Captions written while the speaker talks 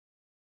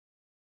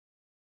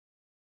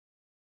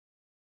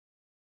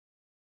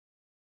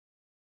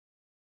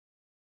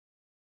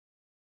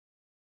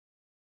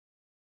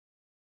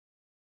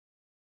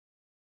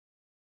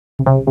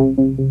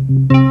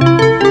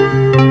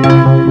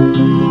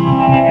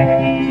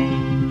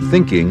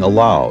Thinking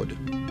Aloud.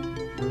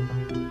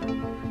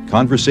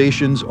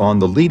 Conversations on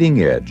the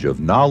leading edge of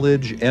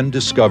knowledge and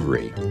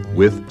discovery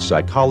with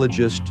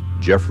psychologist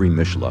Jeffrey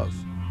Mishlove.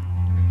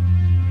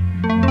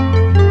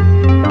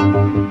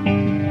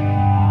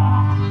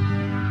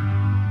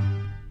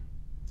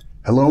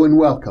 Hello and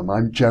welcome.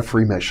 I'm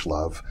Jeffrey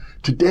Mishlove.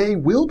 Today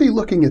we'll be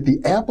looking at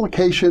the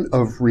application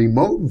of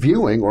remote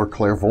viewing or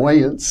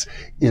clairvoyance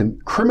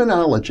in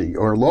criminology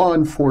or law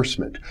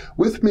enforcement.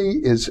 With me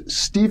is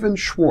Stephan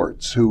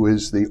Schwartz, who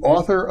is the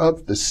author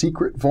of The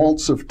Secret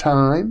Vaults of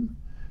Time,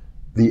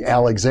 The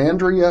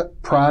Alexandria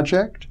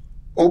Project,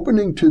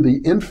 Opening to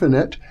the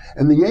Infinite,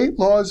 and The 8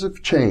 Laws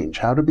of Change,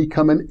 How to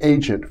Become an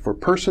Agent for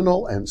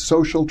Personal and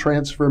Social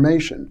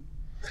Transformation.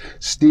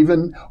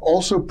 Stephan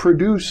also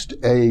produced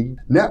a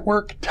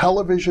network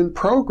television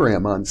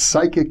program on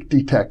psychic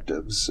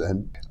detectives,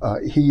 and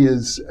he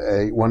is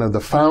one of the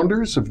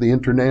founders of the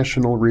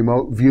International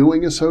Remote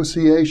Viewing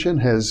Association,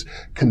 has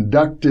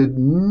conducted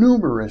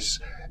numerous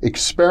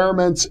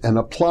experiments and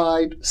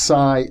applied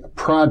psi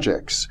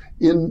projects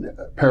in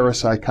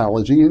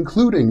parapsychology,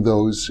 including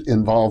those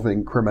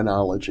involving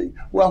criminology.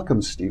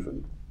 Welcome,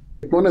 Stephan.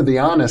 One of the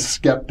honest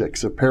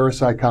skeptics of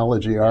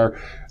parapsychology, our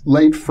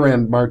late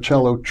friend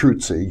Marcello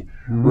Truzzi,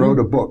 wrote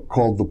a book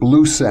called The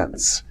Blue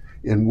Sense,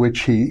 in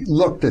which he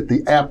looked at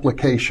the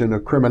application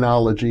of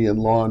criminology in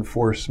law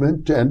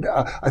enforcement. And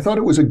I thought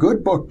it was a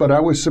good book, but I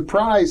was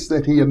surprised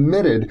that he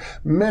omitted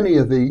many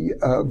of the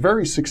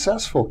very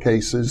successful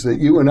cases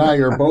that you and I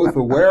are both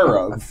aware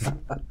of.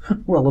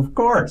 Well, of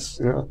course.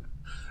 Yeah.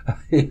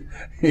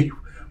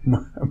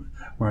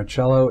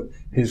 Marcello,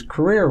 his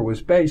career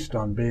was based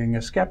on being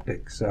a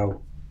skeptic,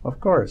 so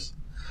of course.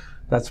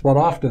 That's what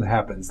often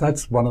happens.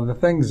 That's one of the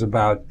things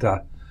about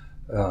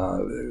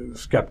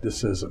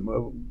skepticism.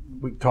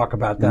 We talk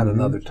about that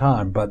another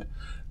time, but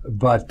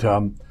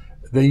the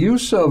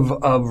use of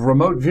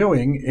remote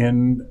viewing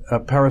in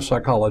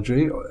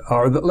parapsychology,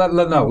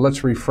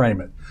 let's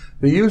reframe it.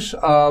 The use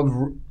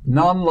of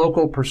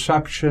non-local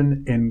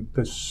perception in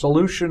the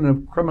solution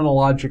of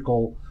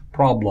criminological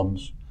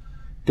problems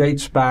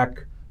dates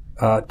back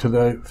to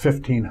the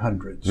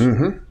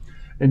 1500s.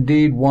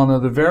 Indeed, one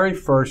of the very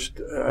first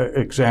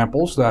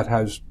examples that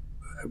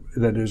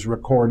is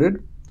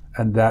recorded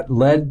and that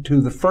led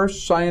to the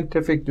first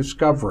scientific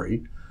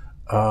discovery,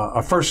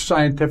 a first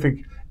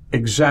scientific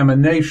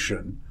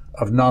examination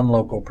of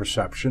non-local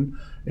perception,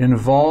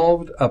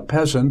 involved a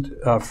peasant,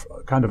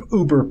 kind of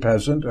uber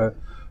peasant,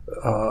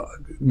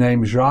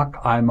 named Jacques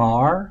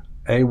Aymar,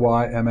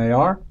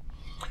 A-Y-M-A-R,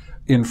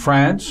 in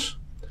France.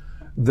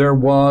 There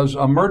was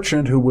a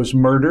merchant who was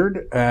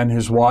murdered, and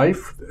his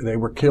wife. They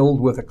were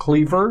killed with a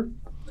cleaver,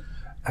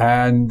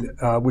 and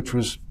which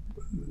was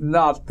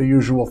not the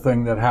usual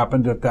thing that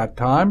happened at that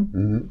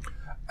time.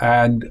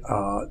 And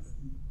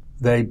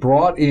they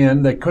brought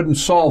in, they couldn't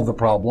solve the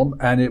problem,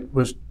 and it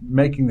was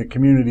making the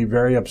community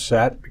very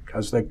upset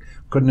because they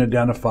couldn't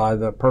identify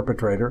the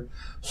perpetrator.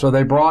 So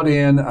they brought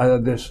in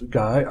this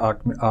guy,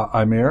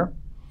 Aymar.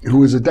 Who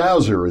was a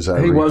dowser, as I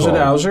recall. He was a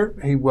dowser.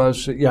 He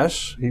was,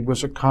 yes, he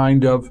was a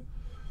kind of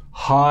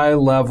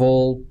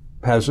high-level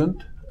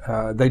peasant.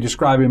 They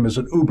describe him as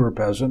an uber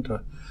peasant.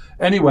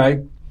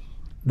 Anyway,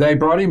 they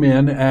brought him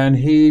in, and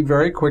he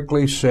very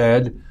quickly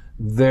said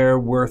there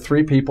were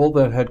 3 people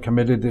that had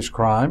committed this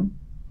crime,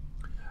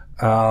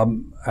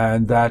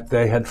 and that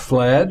they had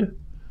fled.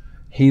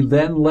 He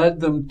then led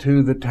them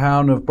to the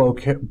town of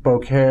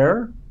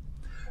Beaucaire,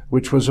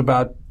 which was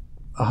about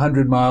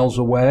 100 miles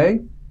away,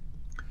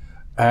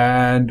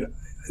 and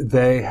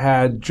they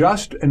had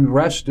just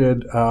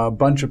arrested a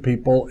bunch of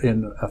people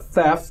in a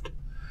theft,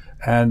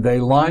 and they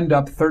lined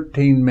up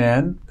 13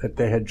 men that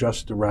they had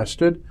just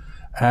arrested,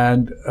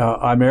 and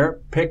Aymar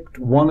picked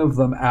one of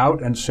them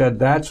out and said,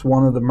 that's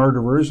one of the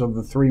murderers of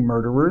the 3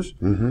 murderers,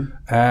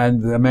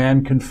 and the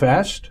man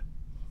confessed,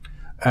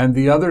 and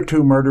the other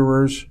 2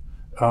 murderers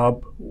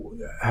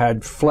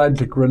had fled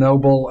to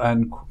Grenoble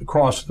and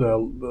crossed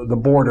the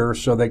border,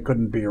 so they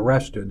couldn't be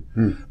arrested.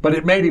 But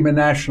it made him a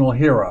national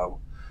hero.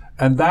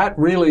 And that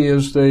really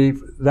is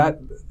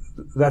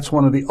that's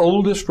one of the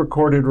oldest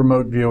recorded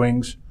remote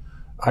viewings.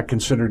 I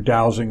consider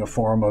dowsing a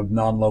form of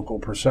non-local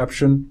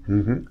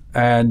perception.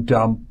 And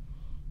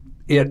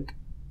it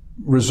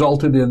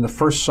resulted in the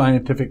first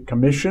scientific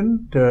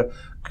commission to,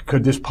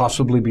 could this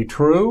possibly be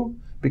true?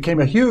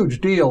 Became a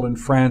huge deal in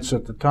France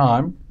at the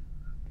time.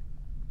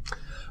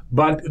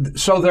 But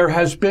so there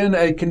has been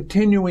a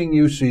continuing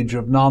usage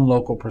of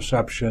non-local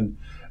perception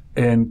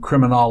in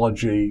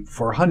criminology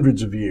for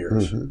hundreds of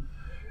years.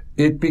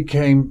 It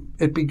began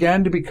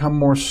to become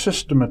more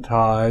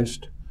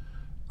systematized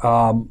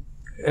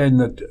in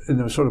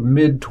the sort of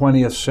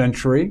mid-20th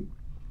century.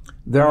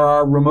 There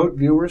are remote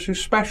viewers who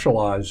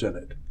specialize in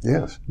it.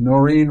 Yes.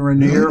 Noreen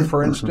Rainier,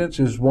 for instance,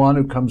 is one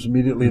who comes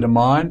immediately to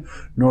mind.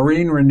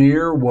 Noreen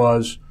Rainier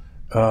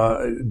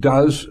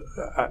does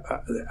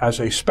as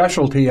a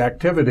specialty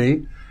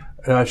activity.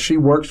 She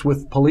works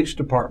with police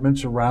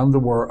departments around the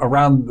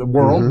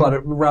world, but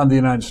around the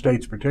United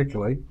States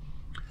particularly.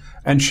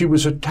 And she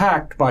was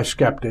attacked by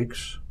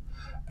skeptics.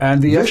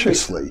 And the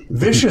viciously.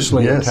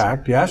 Viciously Yes.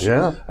 attacked, yes.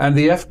 Yeah. And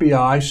the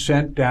FBI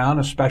sent down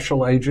a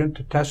special agent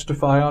to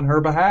testify on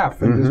her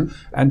behalf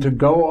and to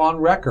go on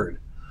record.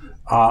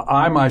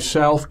 I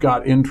myself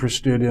got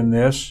interested in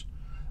this.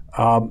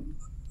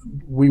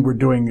 We were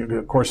doing,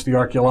 of course, the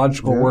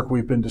archaeological work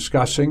we've been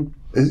discussing.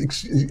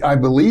 I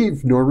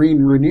believe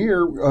Noreen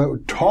Rainier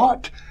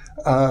taught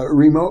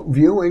remote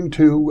viewing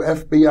to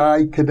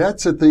FBI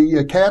cadets at the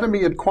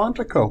academy at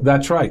Quantico.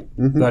 That's right.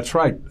 That's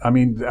right. I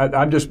mean,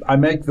 I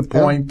make the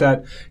point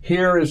that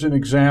here is an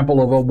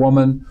example of a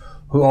woman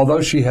who,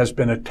 although she has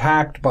been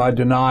attacked by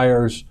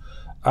deniers,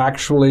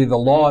 actually the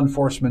law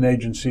enforcement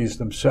agencies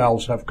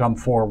themselves have come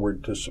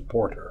forward to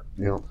support her.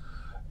 Yeah.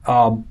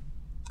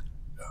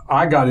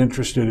 I got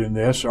interested in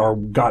this, or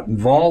got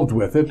involved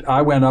with it.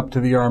 I went up to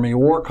the Army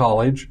War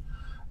College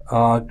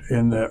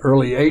in the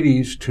early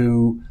 80s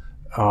to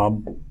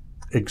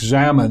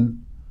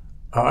examine,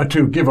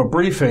 to give a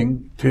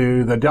briefing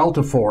to the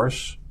Delta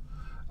Force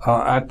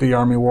at the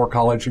Army War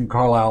College in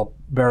Carlisle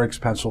Barracks,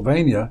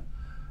 Pennsylvania.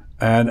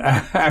 And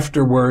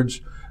afterwards,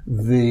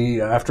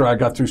 after I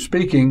got through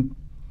speaking,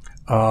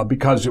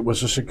 because it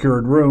was a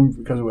secured room,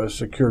 because it was a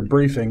secured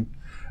briefing,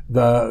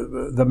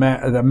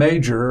 the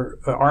major,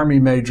 Army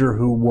major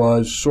who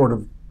was sort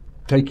of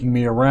taking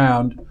me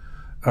around,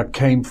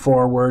 came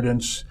forward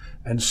and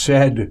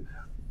said,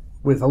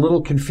 with a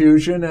little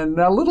confusion and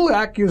a little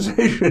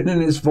accusation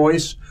in his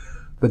voice,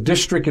 the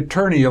district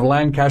attorney of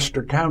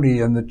Lancaster County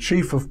and the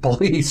chief of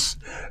police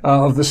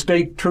of the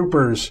state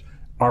troopers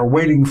are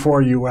waiting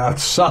for you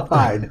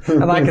outside.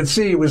 And I could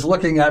see he was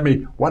looking at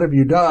me, what have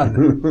you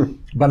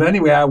done? But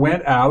anyway, I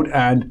went out,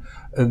 and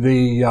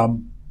the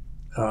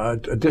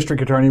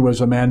district attorney was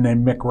a man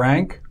named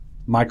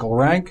Michael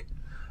Rank,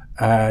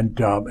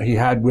 and he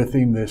had with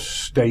him this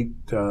state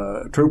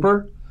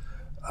trooper,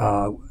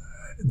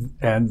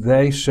 and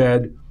they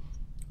said,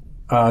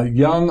 a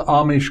young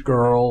Amish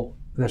girl,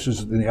 this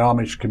is the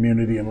Amish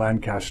community in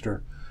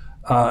Lancaster,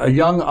 a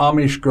young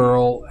Amish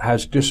girl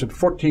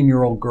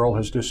 14-year-old girl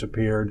has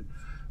disappeared,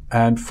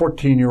 and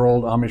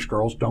 14-year-old Amish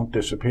girls don't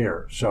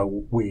disappear.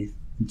 So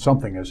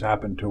something has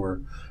happened to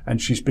her, and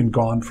she's been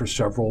gone for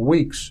several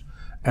weeks.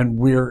 And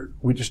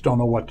we just don't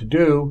know what to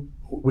do.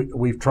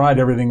 We've tried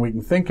everything we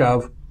can think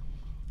of,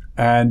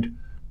 and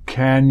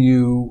can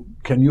you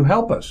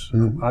help us?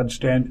 I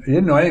understand he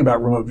didn't know anything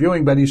about remote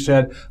viewing, but he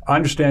said, I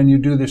understand you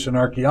do this in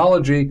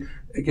archaeology.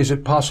 Is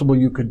it possible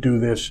you could do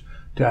this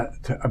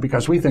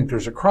because we think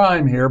there's a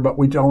crime here, but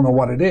we don't know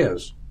what it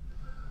is?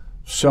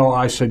 So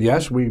I said,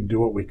 yes, we'd do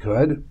what we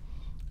could.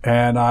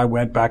 And I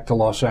went back to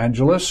Los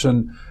Angeles,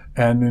 and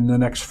in the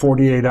next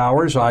 48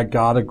 hours, I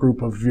got a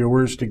group of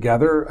viewers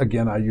together.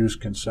 Again, I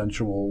used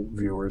consensual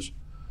viewers,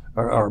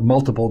 or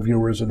multiple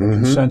viewers in the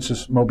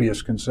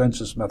Mobius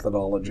consensus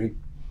methodology.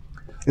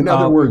 In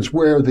other words,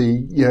 where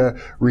the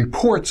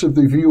reports of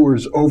the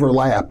viewers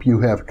overlap,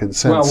 you have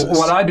consensus. Well,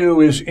 what I do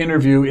is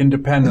interview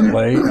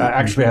independently. I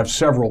actually have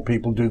several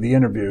people do the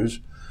interviews.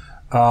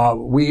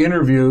 We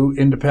interview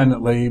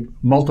independently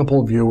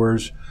multiple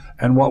viewers,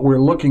 and what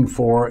we're looking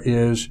for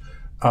is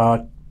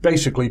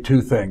basically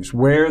two things: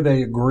 where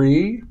they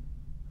agree,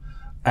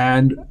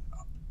 and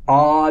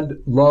odd,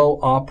 low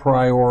a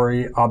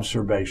priori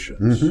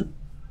observations.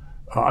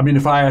 I mean,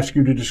 if I ask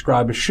you to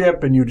describe a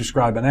ship and you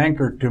describe an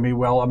anchor to me,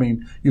 well, I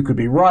mean, you could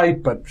be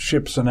right, but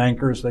ships and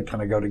anchors, they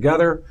kind of go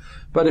together.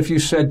 But if you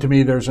said to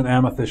me there's an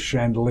amethyst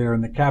chandelier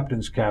in the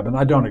captain's cabin,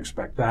 I don't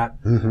expect that.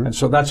 And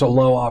so that's a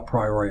low a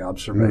priori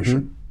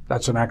observation.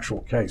 That's an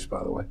actual case,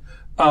 by the way.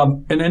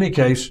 In any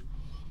case,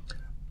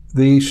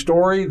 the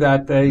story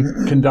that they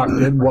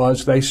conducted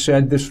was they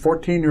said this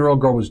 14-year-old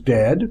girl was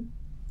dead,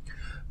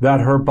 that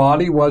her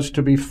body was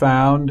to be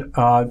found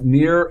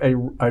near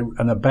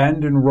an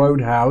abandoned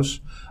roadhouse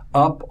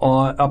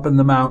up in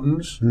the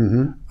mountains,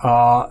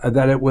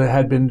 that it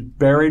had been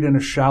buried in a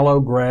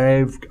shallow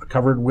grave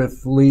covered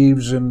with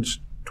leaves and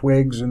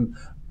twigs and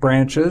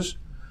branches,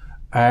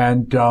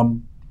 and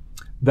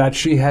that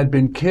she had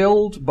been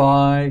killed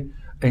by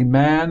a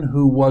man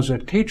who was a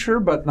teacher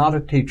but not a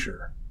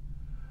teacher,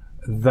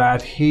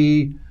 that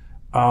he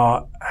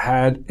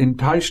had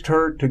enticed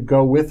her to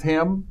go with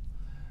him.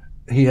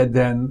 He had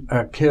then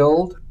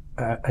killed,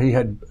 he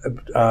had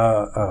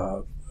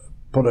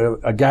put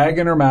a gag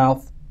in her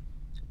mouth,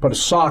 put a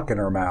sock in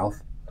her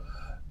mouth.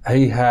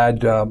 He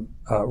had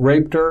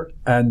raped her,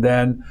 and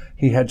then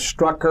he had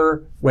struck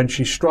her when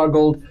she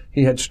struggled.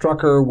 He had struck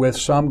her with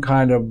some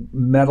kind of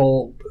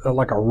metal,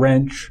 like a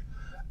wrench,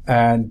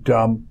 and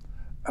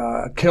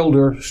killed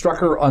her, struck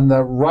her on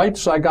the right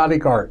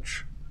zygotic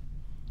arch.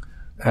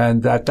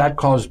 And that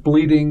caused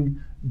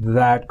bleeding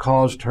that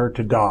caused her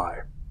to die.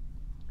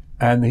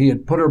 And he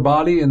had put her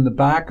body in the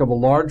back of a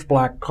large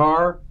black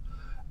car,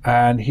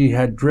 and he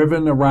had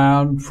driven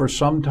around for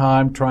some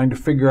time trying to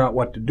figure out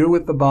what to do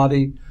with the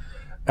body.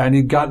 And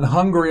he'd gotten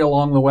hungry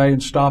along the way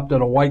and stopped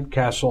at a White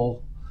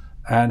Castle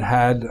and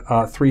had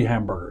 3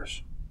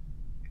 hamburgers.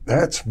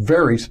 That's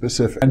very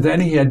specific. And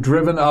then he had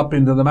driven up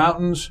into the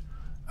mountains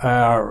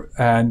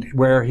and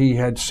where he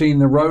had seen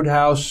the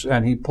roadhouse,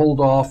 and he pulled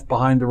off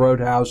behind the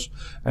roadhouse,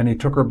 and he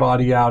took her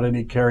body out and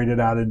he carried it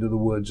out into the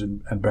woods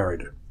and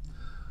buried it.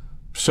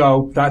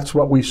 So that's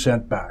what we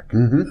sent back.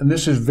 Mm-hmm. And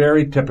this is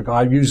very typical.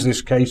 I use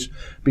this case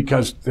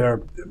because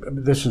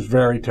this is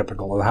very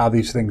typical of how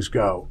these things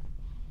go.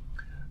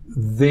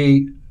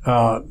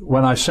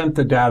 When I sent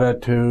the data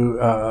to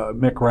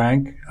Mick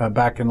Rank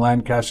back in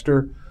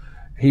Lancaster,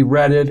 he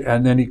read it,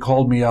 and then he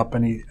called me up,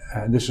 and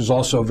this is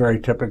also very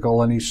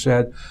typical, and he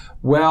said,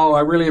 well, I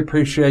really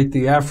appreciate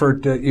the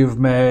effort that you've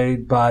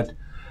made, but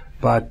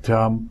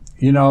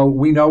you know,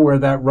 we know where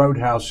that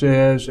roadhouse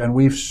is, and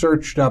we've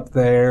searched up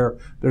there.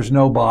 There's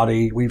no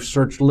body. We've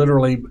searched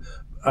literally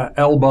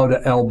elbow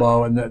to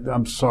elbow, and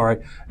I'm sorry.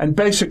 And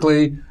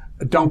basically,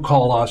 don't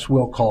call us,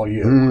 we'll call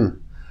you. Mm.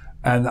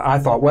 And I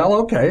thought, well,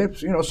 okay,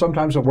 you know,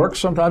 sometimes it works,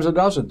 sometimes it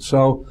doesn't.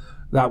 So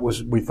that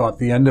was, we thought,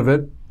 the end of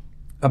it.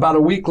 About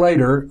a week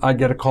later, I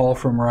get a call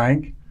from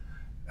Rank,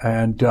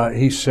 and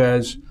he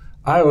says,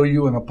 I owe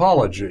you an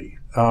apology.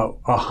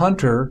 A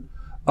hunter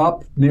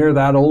up near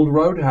that old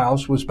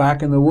roadhouse was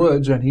back in the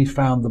woods, and he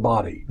found the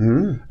body.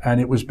 Mm.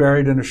 And it was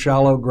buried in a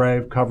shallow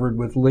grave covered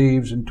with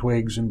leaves and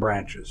twigs and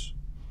branches.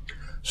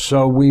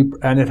 So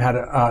it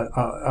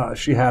had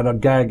she had a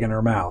gag in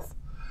her mouth.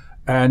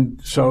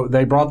 And so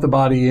they brought the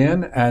body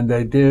in, and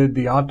they did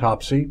the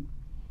autopsy,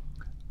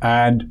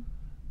 and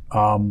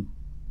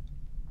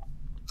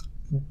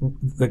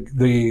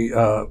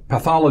the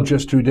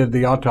pathologist who did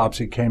the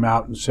autopsy came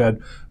out and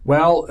said,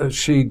 well,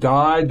 she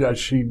died,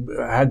 she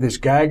had this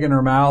gag in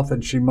her mouth,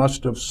 and she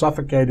must have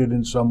suffocated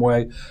in some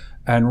way.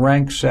 And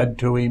Rank said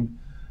to him,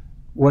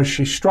 was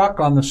she struck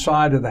on the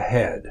side of the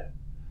head?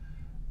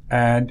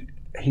 And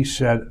he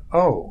said,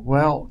 oh,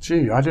 well,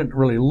 gee, I didn't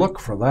really look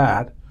for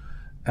that.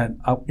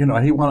 And, you know,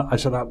 I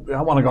said, I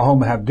want to go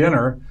home and have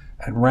dinner.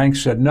 And Rank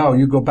said, no,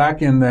 you go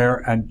back in there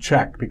and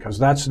check, because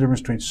that's the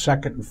difference between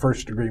second and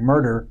first degree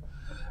murder.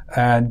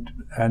 And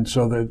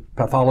so the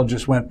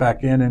pathologist went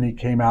back in, and he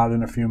came out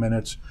in a few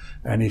minutes,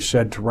 and he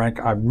said to Rank,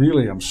 I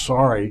really am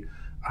sorry.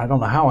 I don't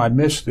know how I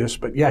missed this,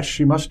 but yes,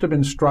 she must have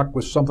been struck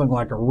with something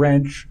like a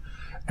wrench,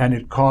 and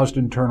it caused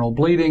internal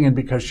bleeding, and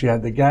because she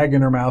had the gag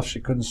in her mouth,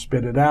 she couldn't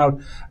spit it out.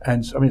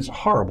 And I mean, it's a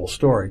horrible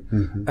story.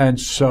 Mm-hmm. And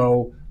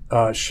so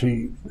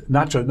she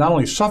not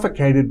only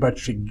suffocated, but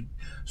she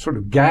sort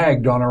of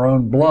gagged on her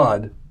own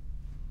blood.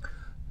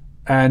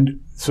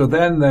 And so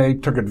then they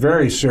took it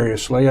very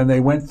seriously, and they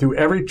went through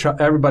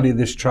everybody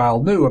this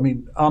child knew. I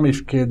mean,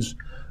 Amish kids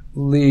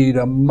lead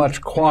a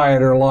much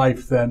quieter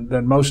life than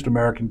most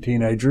American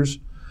teenagers.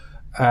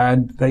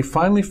 And they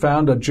finally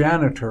found a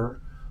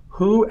janitor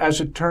who,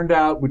 as it turned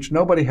out, which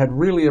nobody had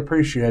really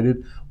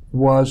appreciated,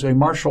 was a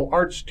martial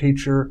arts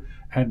teacher,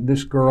 and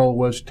this girl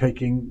was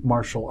taking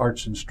martial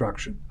arts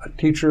instruction. A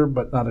teacher,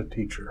 but not a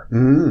teacher.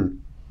 Mm.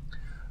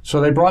 So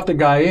they brought the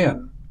guy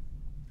in.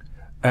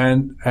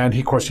 And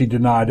of course, he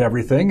denied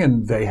everything,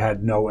 and they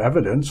had no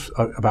evidence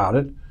about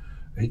it.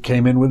 He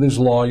came in with his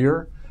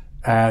lawyer,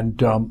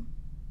 and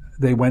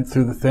they went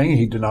through the thing.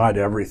 He denied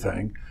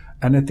everything.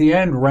 And at the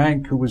end,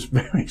 Rank, who was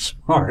very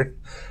smart,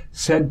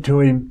 said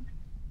to him,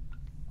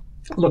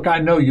 look, I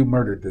know you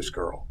murdered this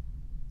girl.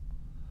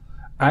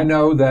 I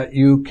know that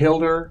you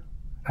killed her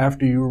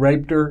after you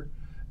raped her,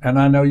 and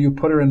I know you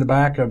put her in the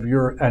back of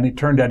and it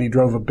turned out he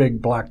drove a big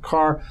black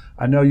car.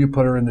 I know you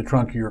put her in the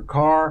trunk of your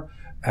car,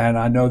 and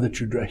I know that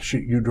you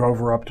drove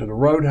her up to the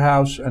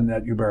roadhouse and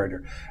that you buried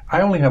her.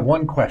 I only have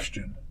one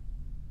question.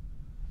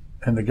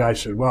 And the guy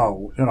said,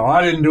 well, you know,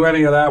 I didn't do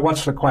any of that.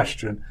 What's the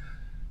question?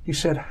 He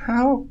said,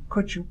 how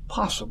could you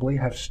possibly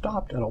have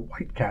stopped at a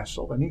White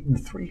Castle and eaten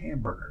 3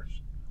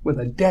 hamburgers with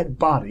a dead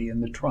body in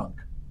the trunk?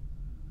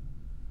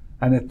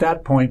 And at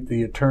that point,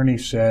 the attorney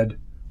said,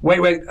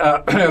 wait,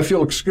 if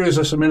you'll excuse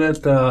us a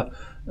minute,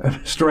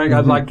 Mr. Rank,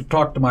 I'd like to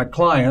talk to my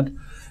client.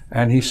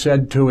 And he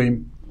said to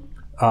him,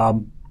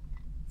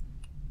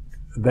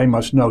 they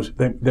must know,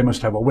 they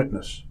must have a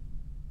witness.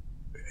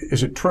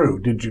 Is it true?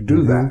 Did you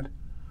do that?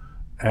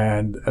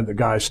 And the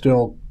guy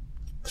still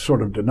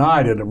sort of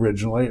denied it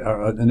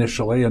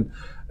initially,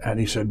 and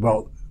he said,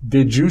 well,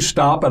 did you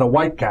stop at a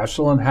White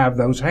Castle and have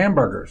those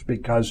hamburgers?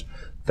 Because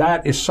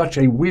that is such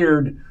a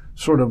weird,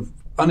 sort of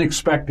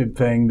unexpected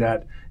thing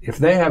that if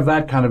they have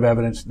that kind of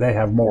evidence, they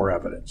have more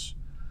evidence.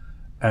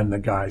 And the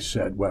guy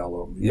said,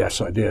 well, yes,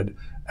 I did.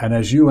 And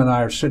as you and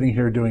I are sitting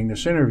here doing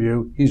this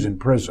interview, he's in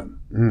prison.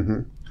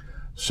 Mm-hmm.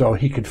 So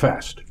he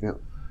confessed. Yeah.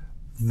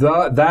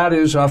 That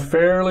is a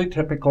fairly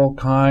typical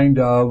kind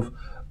of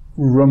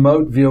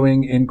remote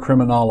viewing in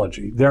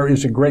criminology. There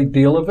is a great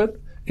deal of it.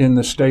 In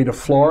the state of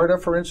Florida,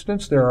 for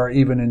instance, there are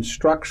even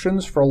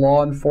instructions for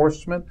law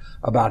enforcement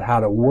about how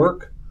to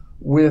work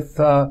with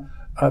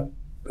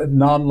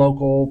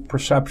non-local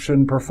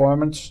perception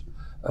performance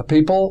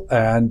people.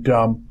 And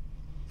the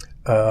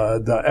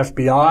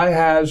FBI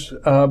has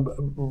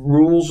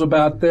rules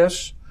about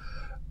this.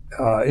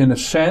 In a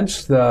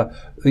sense, the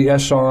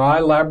SRI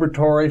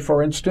laboratory,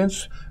 for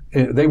instance,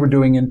 They were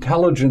doing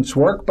intelligence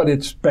work, but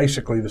it's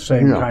basically the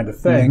same kind of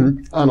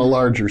thing. On a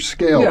larger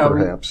scale,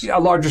 perhaps. Yeah, a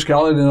larger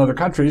scale in other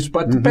countries,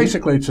 but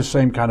basically it's the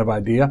same kind of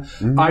idea.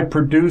 I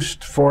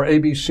produced for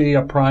ABC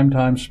a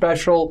primetime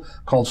special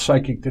called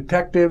Psychic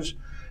Detectives,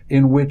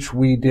 in which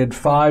we did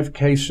 5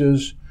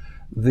 cases.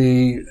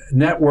 The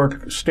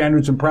network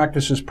standards and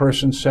practices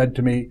person said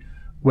to me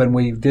when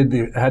we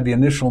had the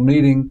initial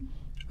meeting,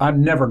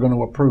 I'm never going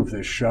to approve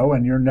this show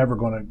and you're never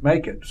going to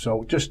make it.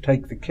 So just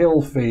take the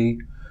kill fee.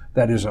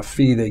 That is a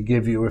fee they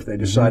give you if they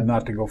decide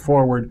not to go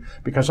forward,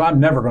 because I'm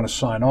never going to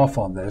sign off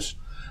on this.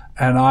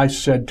 And I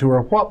said to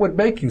her, what would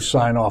make you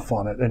sign off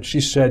on it? And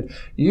she said,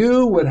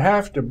 you would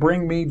have to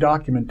bring me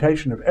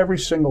documentation of every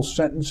single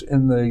sentence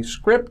in the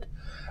script,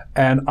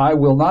 and I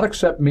will not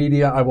accept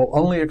media. I will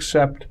only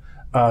accept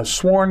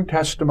sworn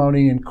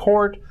testimony in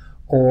court,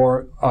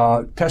 or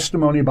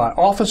testimony by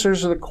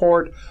officers of the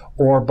court,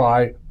 or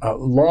by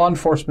law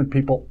enforcement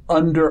people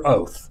under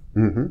oath.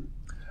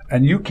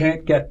 And you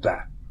can't get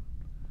that.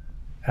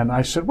 And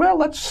I said, well,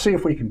 let's see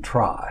if we can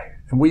try.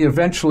 And we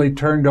eventually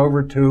turned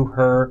over to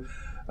her,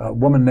 a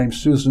woman named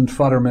Susan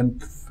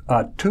Futterman,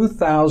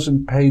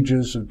 2,000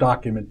 pages of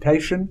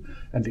documentation.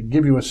 And to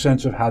give you a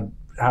sense of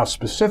how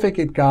specific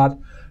it got,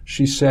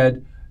 she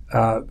said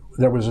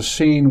there was a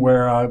scene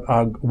where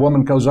a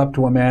woman goes up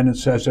to a man and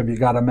says, have you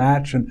got a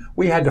match? And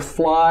we had to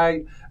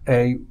fly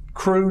a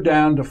crew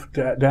down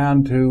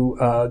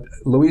to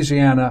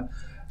Louisiana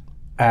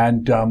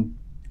and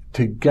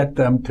to get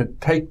them to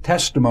take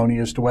testimony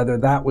as to whether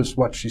that was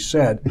what she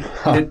said.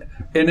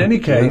 In any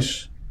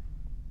case,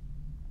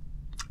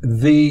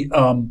 these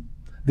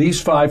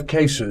 5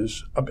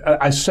 cases,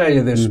 I say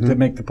this to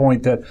make the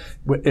point that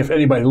if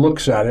anybody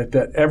looks at it,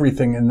 that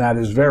everything in that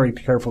is very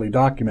carefully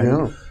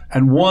documented.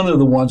 And one of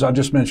the ones I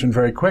just mentioned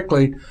very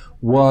quickly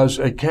was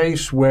a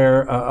case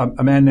where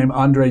a man named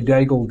Andre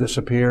Daigle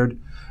disappeared,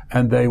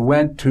 and they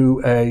went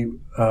to a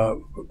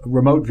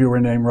remote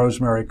viewer named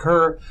Rosemary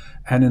Kerr,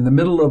 and in the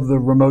middle of the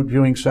remote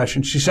viewing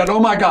session, she said, oh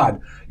my God,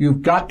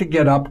 you've got to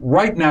get up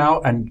right now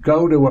and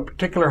go to a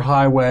particular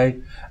highway,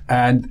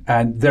 and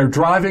they're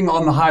driving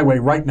on the highway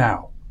right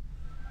now.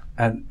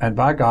 And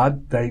by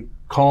God, they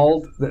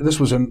called, this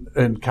was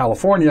in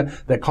California,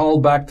 they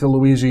called back to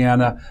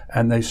Louisiana,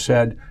 and they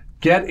said,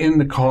 get in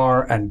the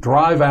car and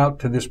drive out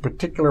to this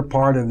particular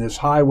part of this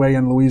highway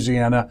in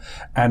Louisiana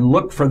and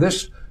look for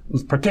this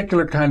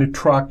particular kind of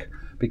truck,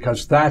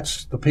 because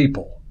that's the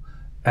people.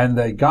 And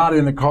they got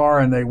in the car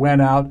and they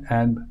went out,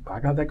 and by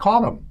God, they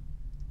caught them.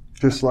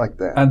 Just like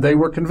that. And they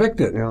were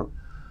convicted. Yeah.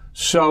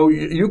 So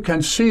you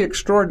can see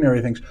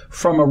extraordinary things.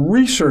 From a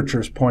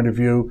researcher's point of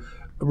view,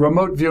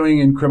 remote viewing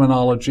in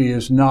criminology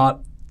is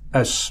not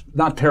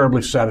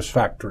terribly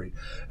satisfactory.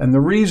 And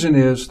the reason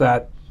is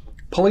that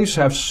police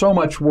have so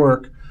much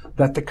work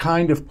that the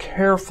kind of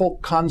careful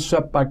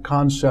concept by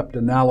concept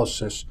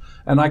analysis,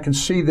 and I can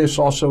see this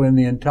also in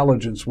the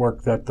intelligence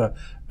work that the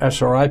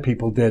SRI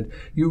people did,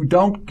 you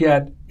don't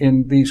get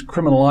in these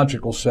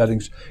criminological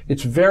settings.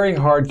 It's very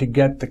hard to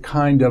get the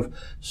kind of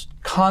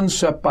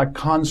concept by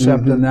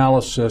concept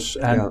analysis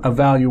and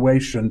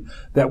evaluation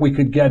that we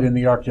could get in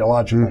the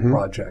archaeological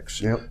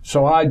projects.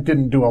 So I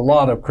didn't do a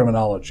lot of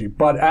criminology,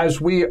 but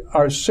as we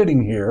are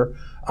sitting here,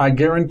 I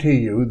guarantee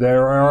you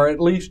there are at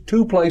least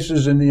 2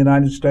 places in the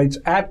United States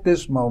at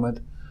this moment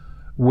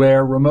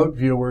where remote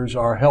viewers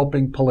are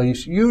helping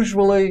police,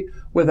 usually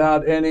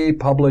without any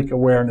public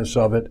awareness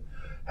of it,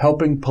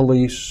 helping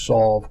police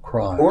solve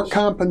crimes. Or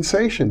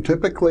compensation.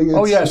 Typically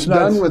it's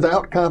done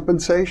without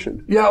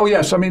compensation. Yeah, oh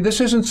yes. I mean,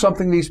 this isn't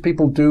something these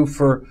people do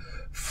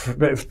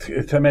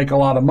to make a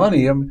lot of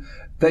money.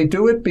 They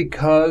do it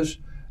because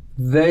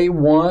they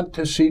want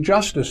to see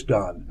justice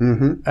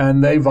done.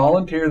 And they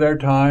volunteer their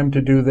time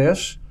to do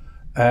this.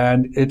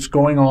 And it's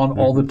going on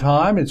all the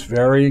time. It's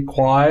very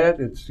quiet.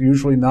 It's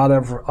usually not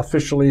ever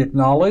officially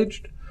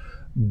acknowledged.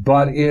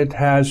 But it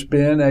has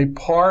been a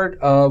part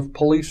of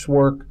police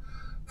work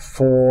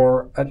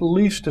for at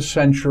least a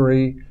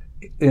century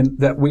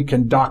that we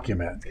can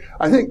document.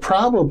 I think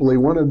probably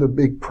one of the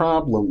big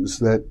problems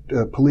that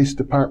police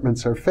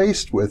departments are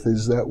faced with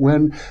is that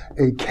when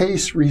a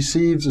case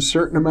receives a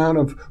certain amount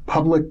of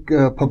public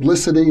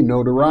publicity,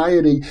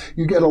 notoriety,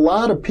 you get a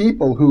lot of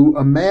people who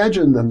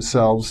imagine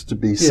themselves to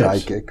be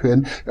psychic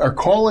and are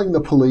calling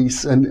the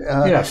police and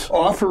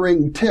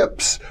offering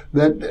tips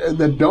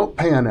that don't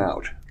pan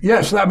out.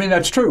 Yes, I mean,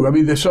 that's true. I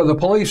mean, so the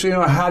police,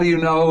 how do you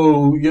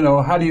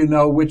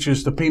know which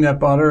is the peanut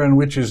butter and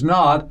which is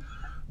not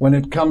when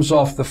it comes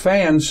off the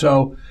fan?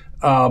 So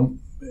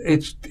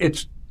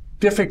it's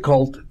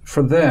difficult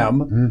for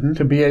them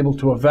to be able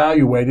to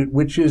evaluate it,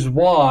 which is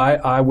why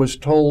I was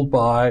told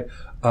by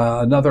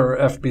another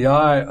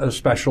FBI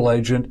special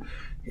agent,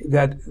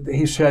 that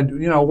he said,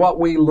 you know, what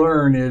we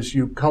learn is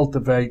you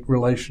cultivate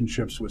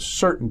relationships with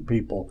certain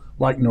people,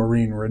 like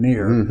Noreen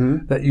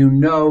Rainier, that you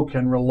know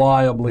can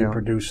reliably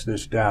produce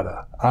this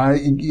data.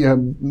 I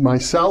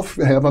myself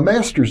have a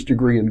master's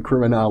degree in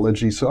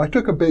criminology, so I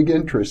took a big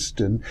interest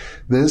in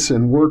this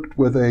and worked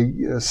with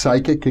a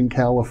psychic in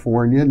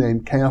California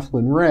named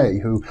Kathleen Ray,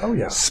 who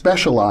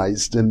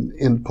specialized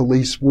in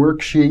police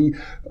work. She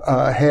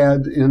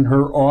had in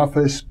her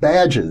office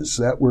badges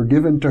that were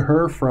given to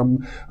her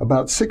from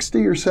about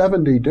 60 or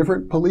 70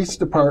 different police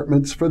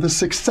departments for the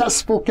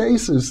successful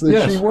cases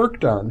that she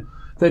worked on.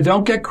 They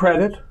don't get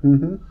credit.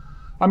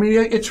 I mean,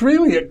 it's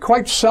really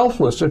quite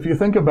selfless if you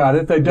think about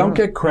it. They don't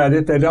get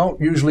credit. They don't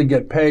usually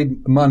get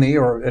paid money,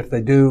 or if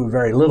they do,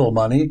 very little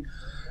money.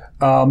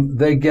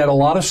 They get a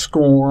lot of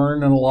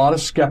scorn and a lot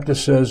of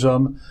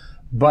skepticism.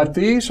 But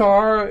these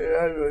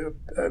are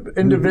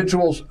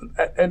individuals,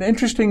 and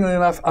interestingly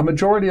enough, a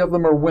majority of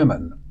them are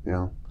women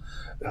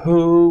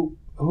who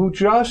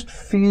just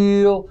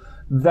feel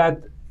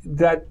that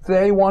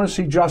they want to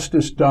see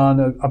justice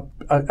done,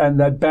 and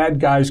that bad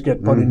guys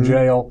get put in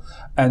jail,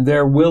 and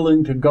they're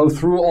willing to go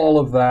through all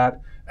of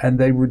that, and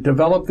they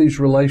develop these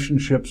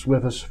relationships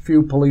with a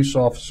few police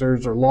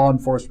officers or law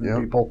enforcement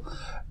people,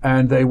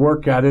 and they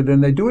work at it,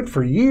 and they do it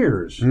for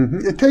years.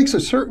 It takes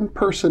a certain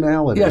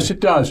personality. Yes, it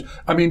does.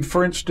 I mean,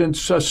 for instance,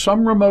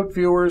 some remote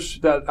viewers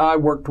that I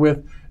worked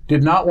with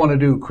did not want to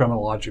do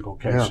criminological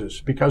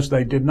cases because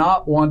they did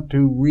not want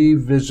to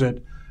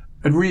revisit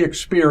and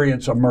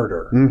re-experience a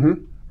murder.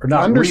 Or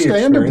not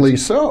understandably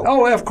so.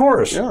 Oh, of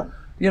course.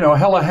 You know,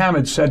 Hella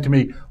Hammond said to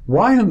me,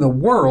 why in the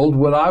world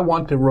would I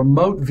want to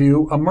remote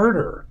view a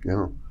murder?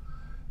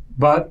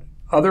 But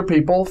other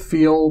people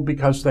feel,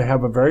 because they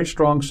have a very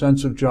strong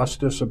sense of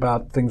justice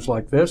about things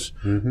like this,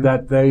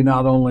 that they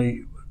not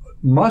only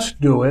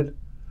must do it,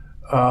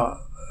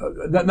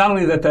 not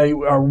only that they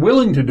are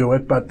willing to do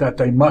it, but that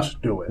they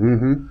must do it.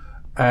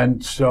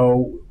 And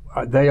so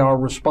they are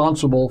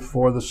responsible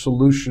for the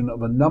solution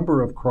of a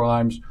number of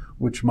crimes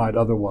which might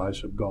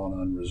otherwise have gone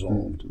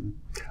unresolved.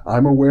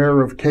 I'm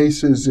aware of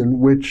cases in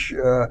which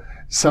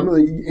some of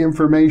the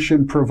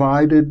information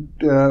provided,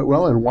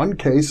 well, in one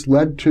case,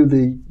 led to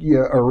the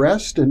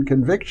arrest and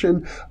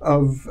conviction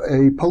of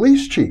a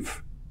police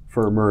chief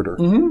for a murder.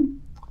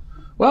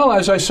 Well,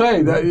 as I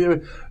say,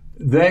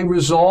 they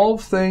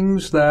resolve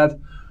things that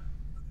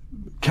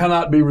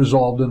cannot be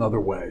resolved in other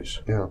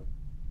ways.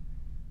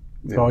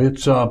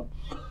 So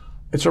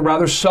it's a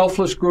rather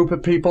selfless group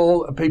of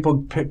people.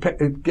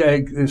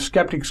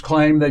 Skeptics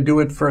claim they do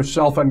it for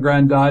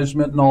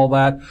self-aggrandizement and all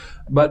that.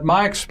 But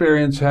my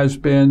experience has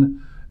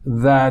been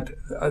that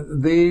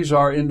these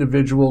are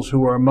individuals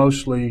who are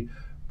mostly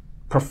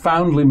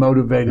profoundly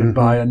motivated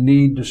by a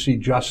need to see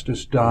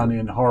justice done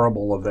in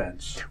horrible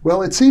events.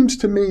 Well, it seems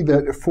to me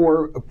that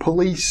for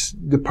police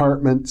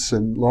departments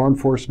and law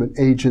enforcement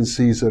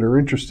agencies that are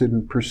interested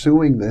in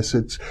pursuing this,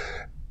 it's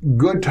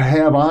good to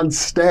have on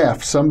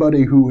staff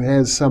somebody who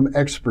has some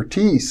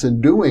expertise in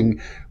doing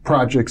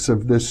projects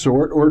of this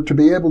sort, or to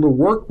be able to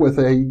work with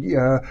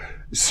a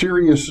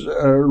serious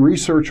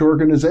research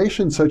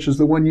organization such as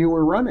the one you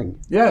were running.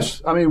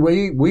 Yes, I mean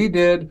we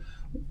didn't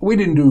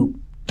do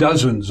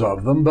dozens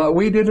of them, but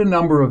we did a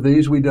number of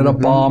these. We did a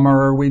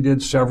bomber, we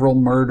did several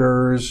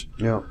murders,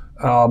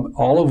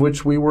 all of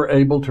which we were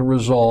able to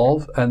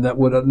resolve, and that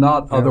would have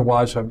not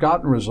otherwise have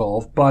gotten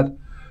resolved. But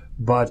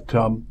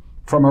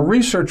from a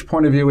research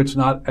point of view, it's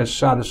not as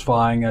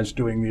satisfying as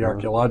doing the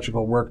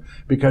archaeological work,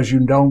 because you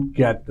don't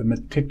get the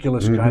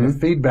meticulous kind of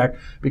feedback,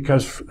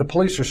 because the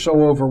police are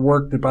so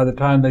overworked that by the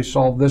time they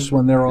solve this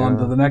one, they're on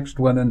to the next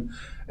one.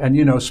 And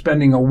you know,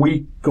 spending a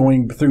week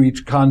going through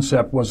each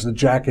concept, was the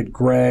jacket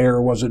gray or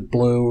was it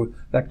blue?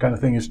 That kind of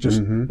thing is just,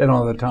 they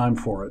don't have the time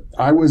for it.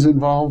 I was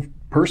involved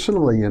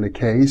personally in a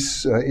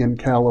case in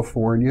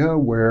California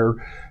where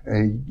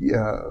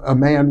a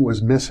man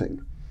was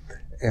missing.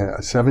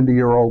 A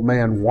 70-year-old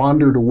man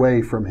wandered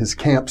away from his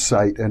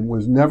campsite and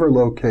was never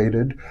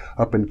located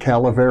up in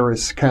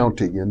Calaveras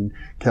County in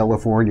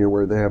California,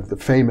 where they have the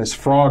famous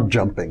frog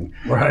jumping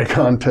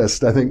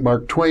contest I think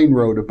Mark Twain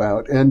wrote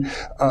about. And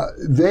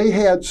they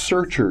had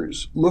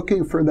searchers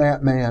looking for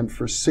that man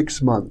for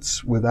 6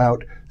 months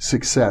without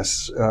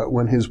success.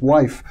 When his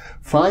wife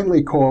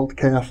finally called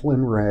Kathleen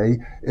Ray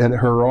at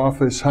her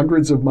office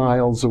hundreds of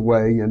miles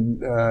away in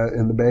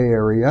the Bay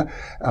Area,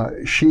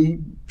 she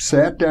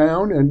sat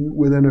down and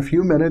within a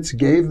few minutes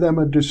gave them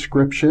a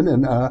description.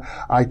 And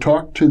I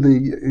talked to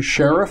the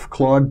sheriff,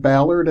 Claude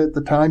Ballard, at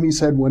the time. He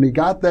said when he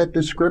got that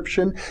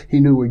description, he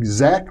knew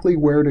exactly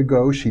where to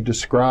go. She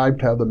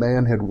described how the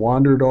man had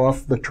wandered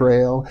off the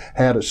trail,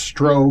 had a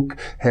stroke,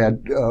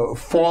 had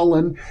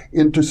fallen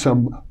into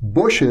some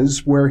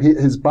bushes where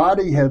his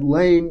body had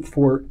lain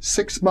for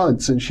 6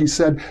 months. And she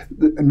said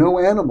no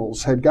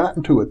animals had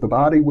gotten to it. The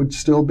body would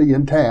still be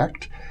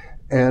intact.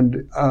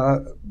 And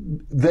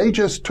they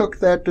just took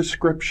that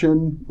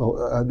description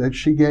that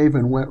she gave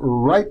and went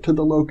right to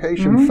the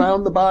location,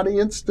 found the body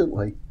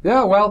instantly.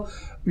 Yeah, well,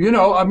 you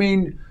know, I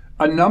mean,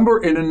 in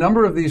a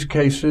number of these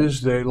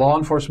cases, the law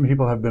enforcement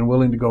people have been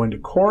willing to go into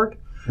court.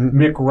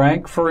 Mick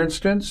Rank, for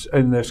instance,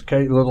 in this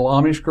case, little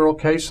Amish girl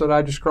case that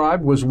I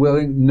described, was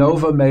willing.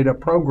 Nova made a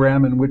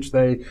program in which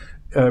they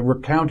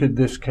recounted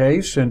this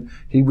case, and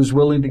he was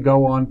willing to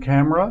go on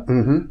camera.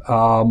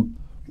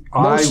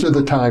 Most of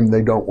the time,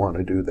 they don't want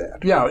to do that.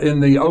 Yeah, in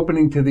the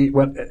opening to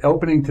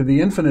the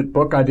Infinite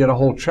book, I did a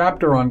whole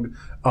chapter on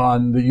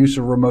the use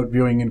of remote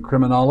viewing in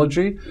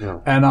criminology,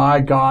 and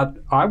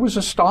I was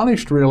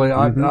astonished, really.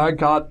 I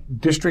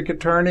got district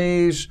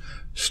attorneys,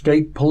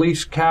 state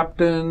police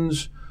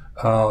captains,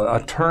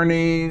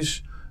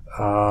 attorneys,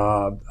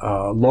 local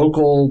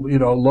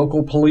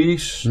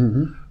police.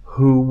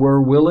 Who were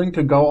willing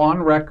to go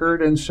on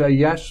record and say,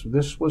 yes,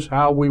 this was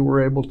how we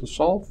were able to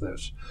solve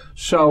this.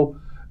 So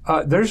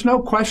there's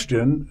no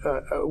question,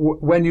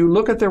 when you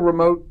look at the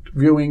remote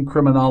viewing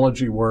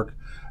criminology work,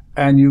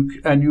 and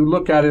you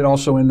look at it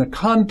also in the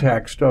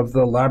context of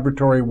the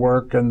laboratory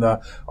work and the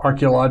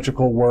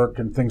archaeological work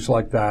and things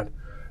like that,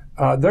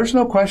 there's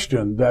no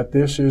question that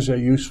this is a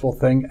useful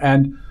thing.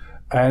 And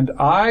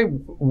I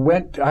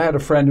had a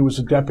friend who was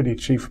a deputy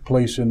chief of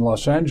police in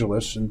Los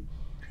Angeles,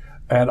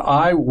 and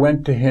I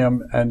went to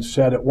him and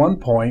said at one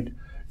point,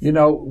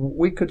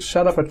 we could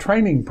set up a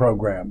training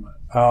program.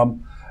 And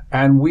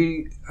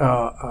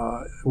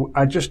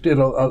I just did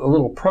a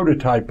little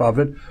prototype of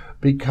it,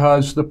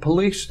 because the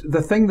police,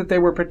 the thing that they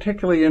were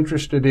particularly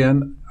interested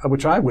in,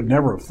 which I would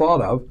never have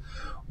thought of,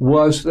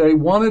 was they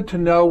wanted to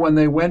know, when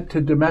they went to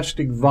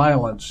domestic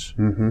violence,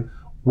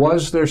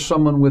 was there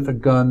someone with a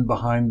gun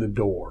behind the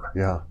door?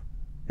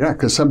 Yeah,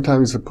 because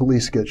sometimes the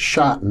police get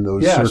shot in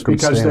those circumstances.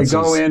 Yes, because they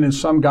go in and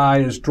some guy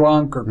is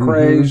drunk or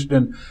crazed,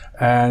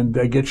 and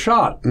they get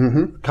shot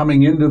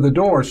coming into the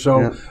door.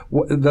 So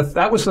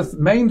that was the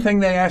main thing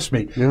they asked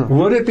me.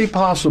 Would it be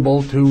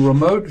possible to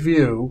remote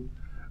view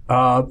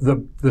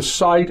the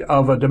site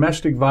of a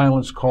domestic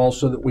violence call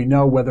so that we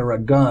know whether a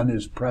gun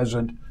is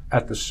present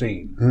at the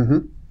scene?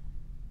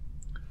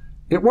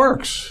 It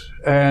works,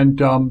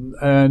 and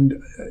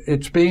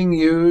it's being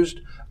used.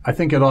 I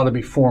think it ought to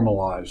be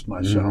formalized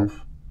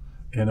myself.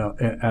 And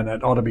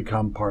it ought to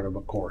become part of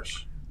a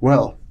course.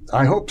 Well,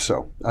 I hope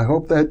so. I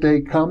hope that day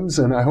comes,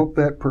 and I hope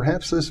that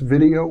perhaps this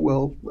video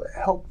will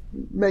help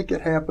make it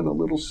happen a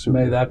little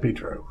sooner. May that be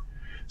true.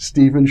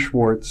 Stephen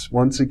Schwartz,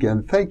 once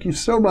again, thank you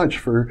so much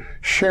for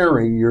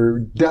sharing your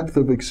depth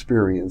of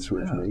experience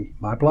with me.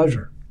 My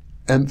pleasure.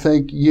 And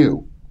thank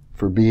you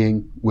for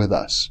being with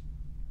us.